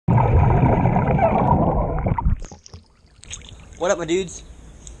What up, my dudes?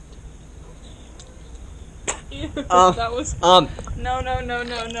 Ew, that was no.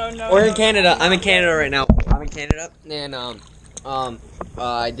 We're in Canada. I'm in Canada right now. I'm in Canada, and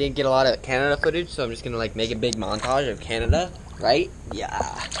I didn't get a lot of Canada footage, so I'm just gonna like make a big montage of Canada, right? Yeah,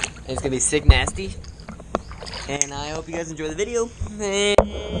 and it's gonna be sick nasty. And I hope you guys enjoy the video,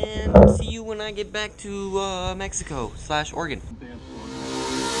 and see you when I get back to Mexico/Oregon.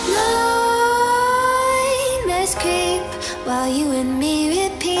 Nightmares creep while you and me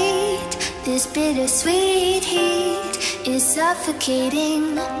repeat. This bittersweet heat is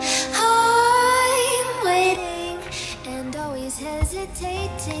suffocating. I'm waiting and always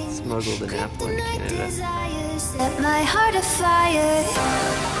hesitating. Smuggled an apple into Canada. Desires set my heart afire.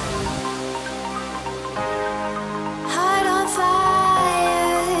 Heart on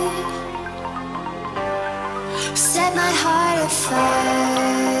fire. Set my heart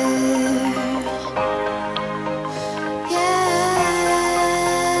afire.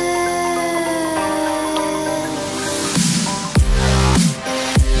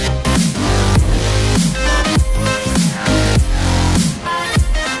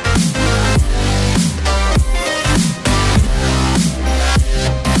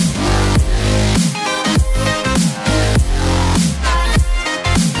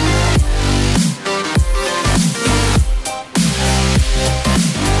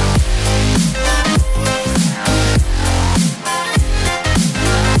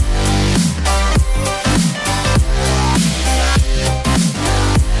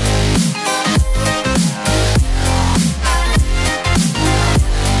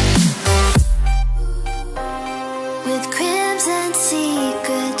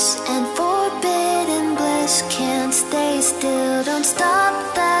 Still don't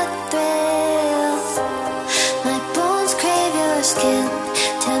stop that thrill. My bones crave your skin.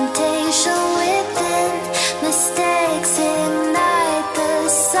 Temptation within. Mistakes ignite the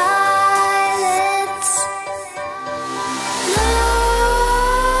silence.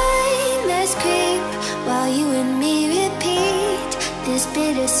 Nightmares creep while you and me repeat. This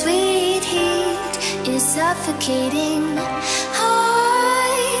bittersweet heat is suffocating.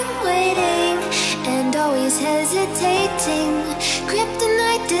 I'm waiting and always hesitating.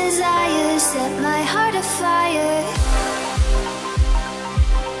 Kryptonite desires set my heart afire.